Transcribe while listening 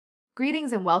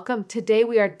Greetings and welcome. Today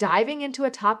we are diving into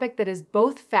a topic that is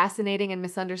both fascinating and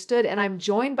misunderstood, and I'm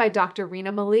joined by Dr.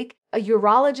 Rena Malik, a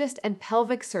urologist and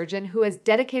pelvic surgeon who has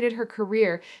dedicated her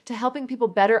career to helping people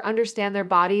better understand their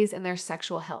bodies and their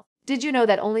sexual health. Did you know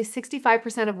that only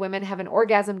 65% of women have an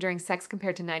orgasm during sex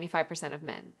compared to 95% of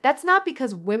men? That's not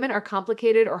because women are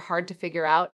complicated or hard to figure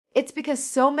out. It's because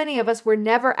so many of us were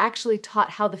never actually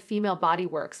taught how the female body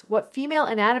works, what female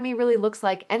anatomy really looks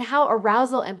like, and how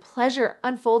arousal and pleasure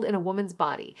unfold in a woman's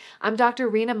body. I'm Dr.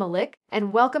 Rena Malik,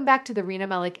 and welcome back to the Rena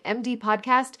Malik MD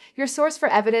podcast, your source for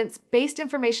evidence-based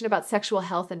information about sexual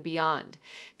health and beyond.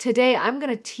 Today, I'm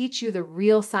going to teach you the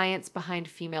real science behind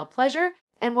female pleasure,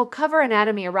 and we'll cover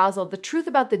anatomy, arousal, the truth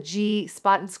about the G,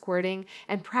 spot and squirting,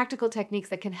 and practical techniques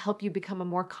that can help you become a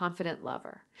more confident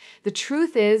lover. The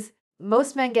truth is,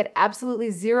 most men get absolutely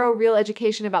zero real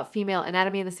education about female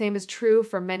anatomy, and the same is true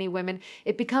for many women.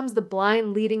 It becomes the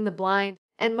blind leading the blind,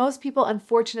 and most people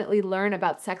unfortunately learn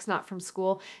about sex not from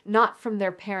school, not from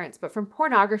their parents, but from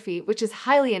pornography, which is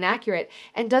highly inaccurate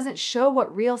and doesn't show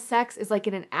what real sex is like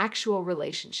in an actual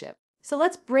relationship. So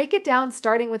let's break it down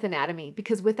starting with anatomy,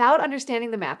 because without understanding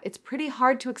the map, it's pretty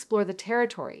hard to explore the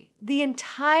territory. The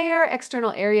entire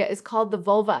external area is called the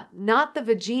vulva, not the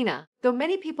vagina, though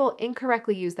many people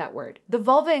incorrectly use that word. The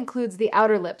vulva includes the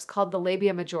outer lips, called the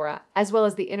labia majora, as well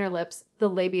as the inner lips, the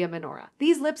labia minora.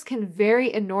 These lips can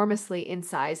vary enormously in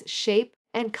size, shape,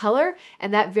 and color,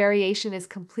 and that variation is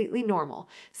completely normal.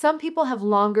 Some people have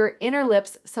longer inner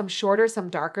lips, some shorter, some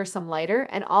darker, some lighter,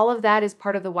 and all of that is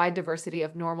part of the wide diversity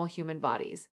of normal human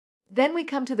bodies. Then we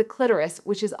come to the clitoris,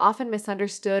 which is often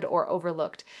misunderstood or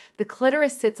overlooked. The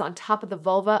clitoris sits on top of the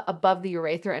vulva above the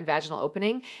urethra and vaginal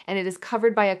opening, and it is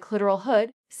covered by a clitoral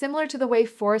hood, similar to the way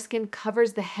foreskin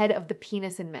covers the head of the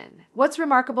penis in men. What's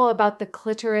remarkable about the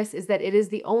clitoris is that it is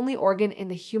the only organ in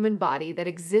the human body that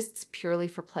exists purely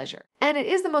for pleasure. And it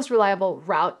is the most reliable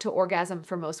route to orgasm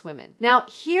for most women. Now,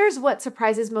 here's what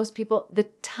surprises most people. The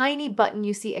tiny button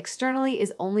you see externally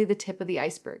is only the tip of the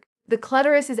iceberg. The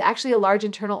clitoris is actually a large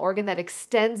internal organ that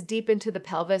extends deep into the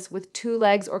pelvis with two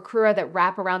legs or crura that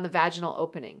wrap around the vaginal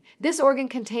opening. This organ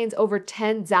contains over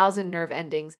 10,000 nerve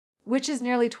endings, which is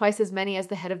nearly twice as many as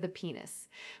the head of the penis.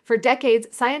 For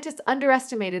decades, scientists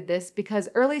underestimated this because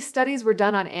early studies were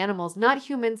done on animals, not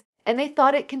humans, and they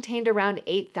thought it contained around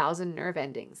 8,000 nerve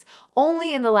endings.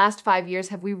 Only in the last 5 years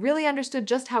have we really understood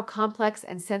just how complex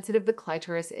and sensitive the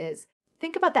clitoris is.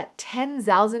 Think about that,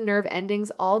 10,000 nerve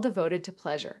endings all devoted to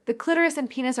pleasure. The clitoris and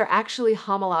penis are actually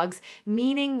homologs,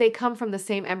 meaning they come from the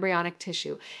same embryonic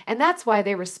tissue, and that's why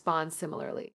they respond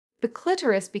similarly. The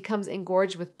clitoris becomes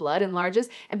engorged with blood, enlarges,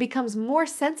 and becomes more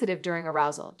sensitive during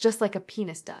arousal, just like a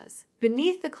penis does.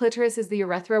 Beneath the clitoris is the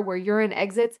urethra where urine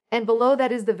exits, and below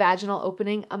that is the vaginal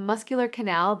opening, a muscular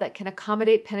canal that can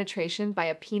accommodate penetration by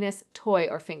a penis, toy,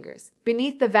 or fingers.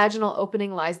 Beneath the vaginal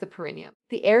opening lies the perineum,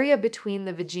 the area between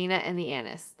the vagina and the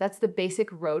anus. That's the basic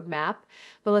road map,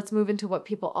 but let's move into what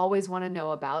people always want to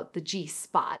know about, the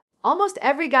G-spot. Almost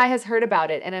every guy has heard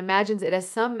about it and imagines it as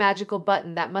some magical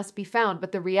button that must be found,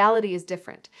 but the reality is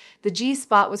different. The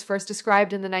G-spot was first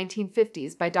described in the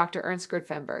 1950s by Dr. Ernst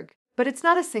Grütfenberg. But it's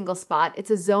not a single spot. It's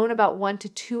a zone about 1 to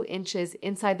 2 inches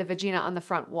inside the vagina on the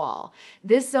front wall.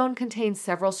 This zone contains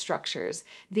several structures: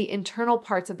 the internal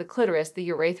parts of the clitoris, the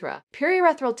urethra,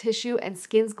 periurethral tissue, and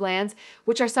skin's glands,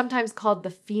 which are sometimes called the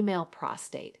female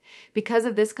prostate. Because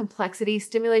of this complexity,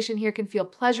 stimulation here can feel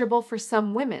pleasurable for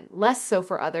some women, less so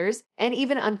for others, and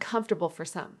even uncomfortable for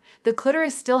some. The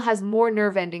clitoris still has more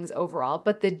nerve endings overall,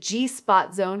 but the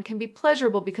G-spot zone can be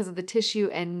pleasurable because of the tissue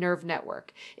and nerve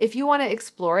network. If you want to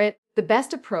explore it, the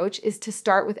best approach is to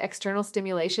start with external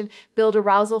stimulation, build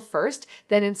arousal first,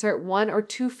 then insert 1 or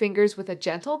 2 fingers with a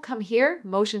gentle "come here"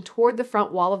 motion toward the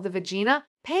front wall of the vagina,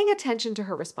 paying attention to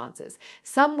her responses.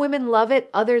 Some women love it,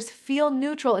 others feel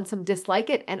neutral, and some dislike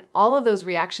it, and all of those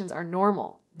reactions are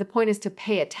normal. The point is to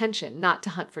pay attention, not to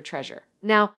hunt for treasure.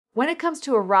 Now, when it comes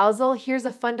to arousal, here's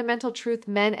a fundamental truth: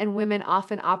 men and women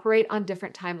often operate on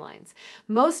different timelines.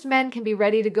 Most men can be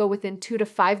ready to go within 2 to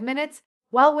 5 minutes,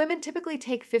 while women typically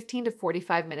take 15 to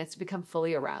 45 minutes to become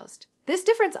fully aroused. This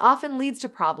difference often leads to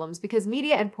problems because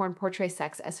media and porn portray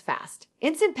sex as fast,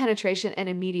 instant penetration, and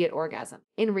immediate orgasm.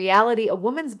 In reality, a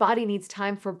woman's body needs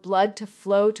time for blood to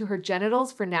flow to her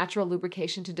genitals, for natural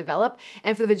lubrication to develop,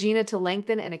 and for the vagina to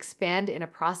lengthen and expand in a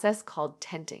process called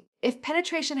tenting. If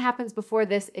penetration happens before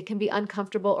this, it can be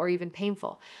uncomfortable or even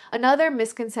painful. Another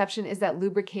misconception is that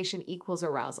lubrication equals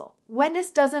arousal.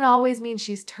 Wetness doesn't always mean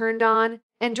she's turned on,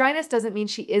 and dryness doesn't mean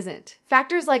she isn't.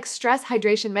 Factors like stress,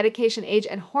 hydration, medication, age,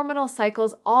 and hormonal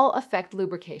cycles all affect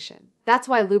lubrication. That's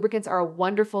why lubricants are a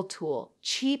wonderful tool: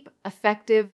 cheap,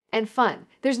 effective, and fun.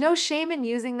 There's no shame in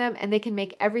using them, and they can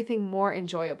make everything more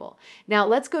enjoyable. Now,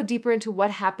 let's go deeper into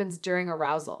what happens during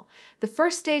arousal. The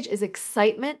first stage is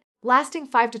excitement. Lasting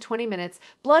 5 to 20 minutes,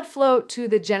 blood flow to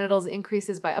the genitals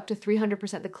increases by up to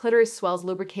 300%. The clitoris swells,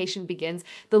 lubrication begins,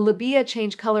 the labia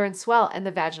change color and swell, and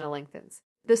the vagina lengthens.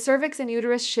 The cervix and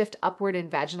uterus shift upward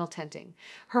in vaginal tenting.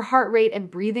 Her heart rate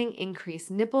and breathing increase,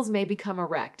 nipples may become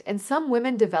erect, and some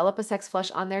women develop a sex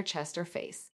flush on their chest or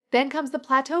face. Then comes the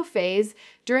plateau phase,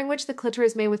 during which the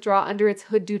clitoris may withdraw under its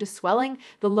hood due to swelling,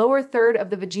 the lower third of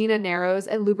the vagina narrows,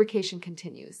 and lubrication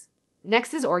continues.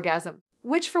 Next is orgasm,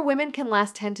 which for women can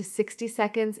last 10 to 60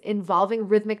 seconds, involving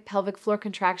rhythmic pelvic floor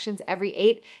contractions every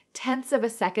 0.8 of a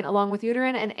second, along with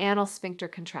uterine and anal sphincter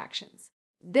contractions.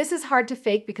 This is hard to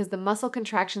fake because the muscle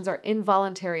contractions are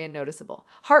involuntary and noticeable.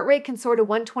 Heart rate can soar to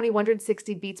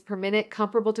 120-160 beats per minute,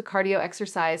 comparable to cardio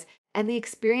exercise, and the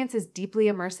experience is deeply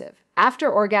immersive.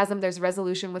 After orgasm, there's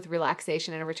resolution with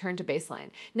relaxation and a return to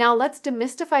baseline. Now let's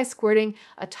demystify squirting,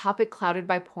 a topic clouded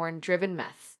by porn-driven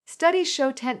myths. Studies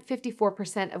show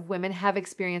 54% of women have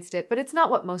experienced it, but it's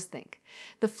not what most think.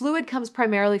 The fluid comes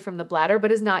primarily from the bladder,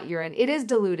 but is not urine. It is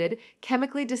diluted,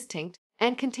 chemically distinct,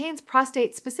 and contains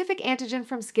prostate-specific antigen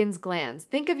from skin's glands.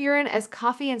 Think of urine as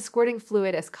coffee and squirting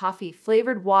fluid as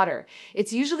coffee-flavored water.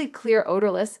 It's usually clear,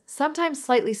 odorless, sometimes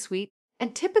slightly sweet,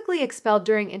 and typically expelled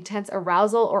during intense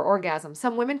arousal or orgasm.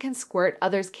 Some women can squirt,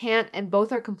 others can't, and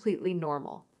both are completely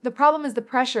normal. The problem is the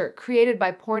pressure created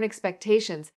by porn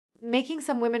expectations, making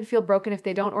some women feel broken if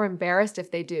they don't or embarrassed if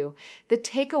they do. The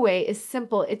takeaway is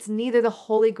simple. It's neither the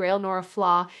holy grail nor a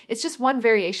flaw. It's just one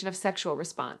variation of sexual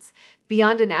response.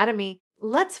 Beyond anatomy,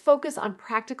 let's focus on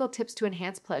practical tips to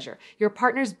enhance pleasure. Your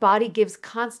partner's body gives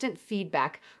constant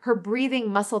feedback, her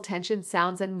breathing, muscle tension,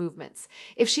 sounds, and movements.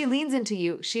 If she leans into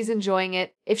you, she's enjoying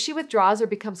it. If she withdraws or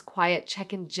becomes quiet,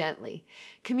 check in gently.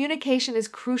 Communication is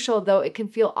crucial, though it can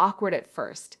feel awkward at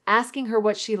first. Asking her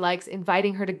what she likes,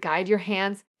 inviting her to guide your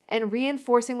hands, and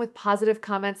reinforcing with positive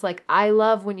comments like, "I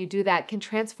love when you do that," can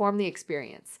transform the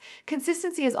experience.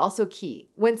 Consistency is also key.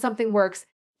 When something works,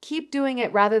 keep doing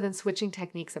it rather than switching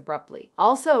techniques abruptly.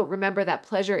 Also, remember that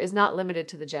pleasure is not limited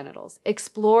to the genitals.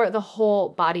 Explore the whole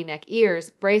body, neck, ears,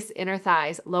 brace inner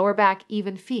thighs, lower back,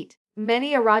 even feet.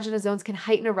 Many erogenous zones can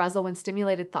heighten arousal when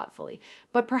stimulated thoughtfully,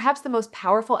 but perhaps the most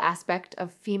powerful aspect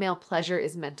of female pleasure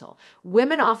is mental.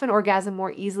 Women often orgasm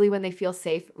more easily when they feel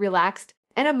safe, relaxed,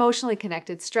 and emotionally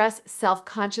connected. Stress,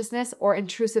 self-consciousness, or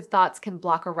intrusive thoughts can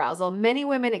block arousal. Many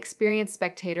women experience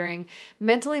spectatoring,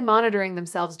 mentally monitoring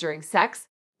themselves during sex,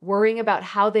 worrying about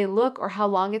how they look or how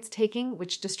long it's taking,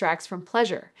 which distracts from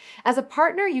pleasure. As a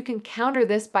partner, you can counter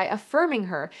this by affirming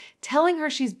her, telling her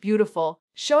she's beautiful,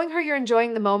 showing her you're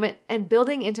enjoying the moment, and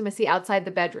building intimacy outside the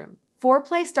bedroom.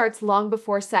 Foreplay starts long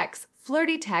before sex.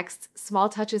 Flirty texts, small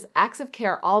touches, acts of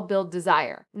care all build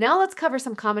desire. Now let's cover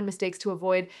some common mistakes to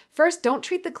avoid. First, don't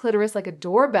treat the clitoris like a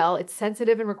doorbell. It's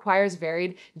sensitive and requires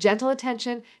varied, gentle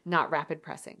attention, not rapid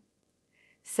pressing.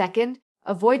 Second,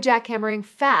 avoid jackhammering.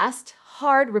 Fast,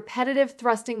 hard, repetitive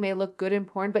thrusting may look good in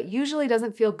porn, but usually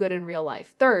doesn't feel good in real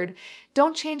life. Third,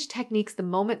 don't change techniques the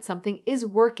moment something is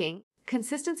working.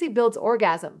 Consistency builds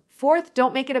orgasm. Fourth,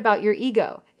 don't make it about your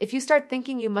ego. If you start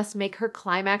thinking you must make her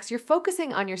climax, you're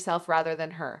focusing on yourself rather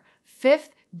than her.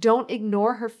 Fifth, don't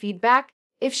ignore her feedback.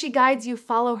 If she guides you,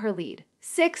 follow her lead.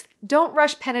 Sixth, don't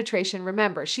rush penetration.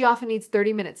 Remember, she often needs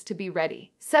 30 minutes to be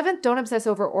ready. Seventh, don't obsess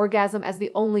over orgasm as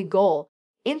the only goal.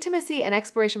 Intimacy and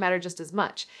exploration matter just as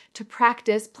much. To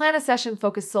practice, plan a session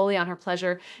focused solely on her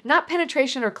pleasure, not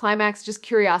penetration or climax, just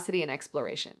curiosity and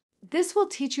exploration. This will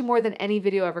teach you more than any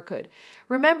video ever could.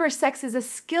 Remember, sex is a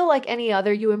skill like any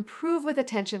other. You improve with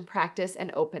attention, practice,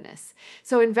 and openness.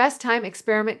 So invest time,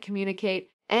 experiment,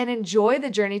 communicate, and enjoy the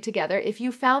journey together. If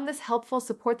you found this helpful,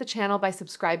 support the channel by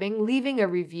subscribing, leaving a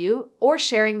review, or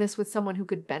sharing this with someone who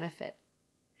could benefit.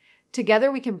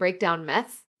 Together, we can break down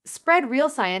myths, spread real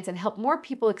science, and help more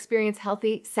people experience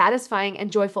healthy, satisfying,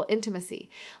 and joyful intimacy.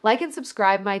 Like and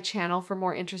subscribe my channel for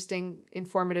more interesting,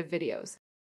 informative videos.